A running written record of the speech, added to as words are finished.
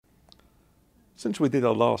Since we did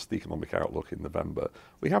our last economic outlook in November,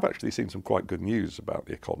 we have actually seen some quite good news about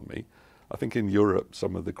the economy. I think in Europe,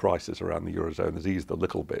 some of the crisis around the Eurozone has eased a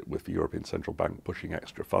little bit with the European Central Bank pushing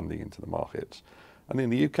extra funding into the markets. And in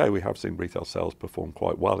the UK, we have seen retail sales perform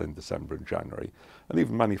quite well in December and January. And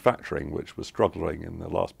even manufacturing, which was struggling in the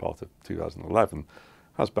last part of 2011,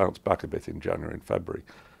 has bounced back a bit in January and February.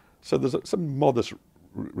 So there's some modest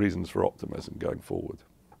reasons for optimism going forward.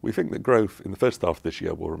 We think that growth in the first half of this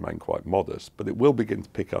year will remain quite modest, but it will begin to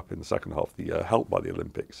pick up in the second half of the year, helped by the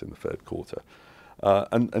Olympics in the third quarter.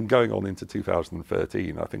 And going on into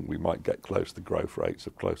 2013, I think we might get close to growth rates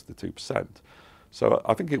of close to 2%. So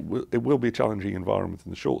I think it will be a challenging environment in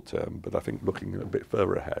the short term, but I think looking a bit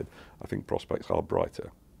further ahead, I think prospects are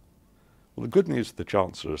brighter. Well, the good news to the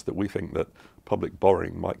Chancellor is that we think that public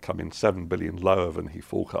borrowing might come in $7 billion lower than he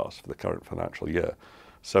forecast for the current financial year.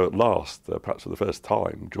 So at last, perhaps for the first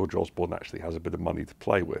time, George Osborne actually has a bit of money to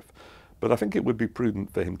play with. But I think it would be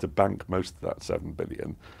prudent for him to bank most of that $7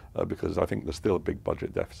 billion because I think there's still a big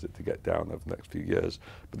budget deficit to get down over the next few years.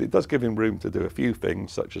 But it does give him room to do a few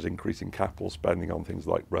things, such as increasing capital spending on things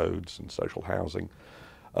like roads and social housing.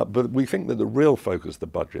 But we think that the real focus of the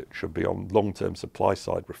budget should be on long-term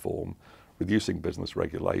supply-side reform, reducing business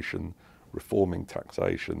regulation, reforming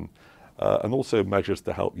taxation, and also measures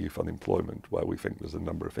to help youth unemployment, where we think there's a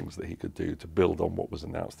number of things that he could do to build on what was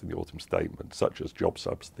announced in the autumn statement, such as job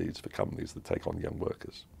subsidies for companies that take on young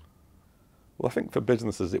workers. Well, I think for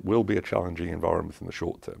businesses it will be a challenging environment in the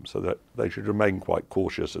short term, so that they should remain quite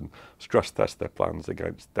cautious and stress test their plans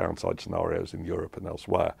against downside scenarios in Europe and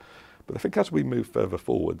elsewhere. But I think as we move further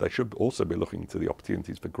forward, they should also be looking to the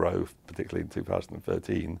opportunities for growth, particularly in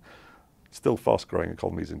 2013. Still fast-growing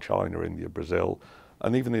economies in China, India, Brazil,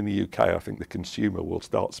 and even in the UK, I think the consumer will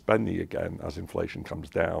start spending again as inflation comes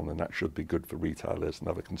down, and that should be good for retailers and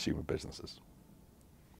other consumer businesses.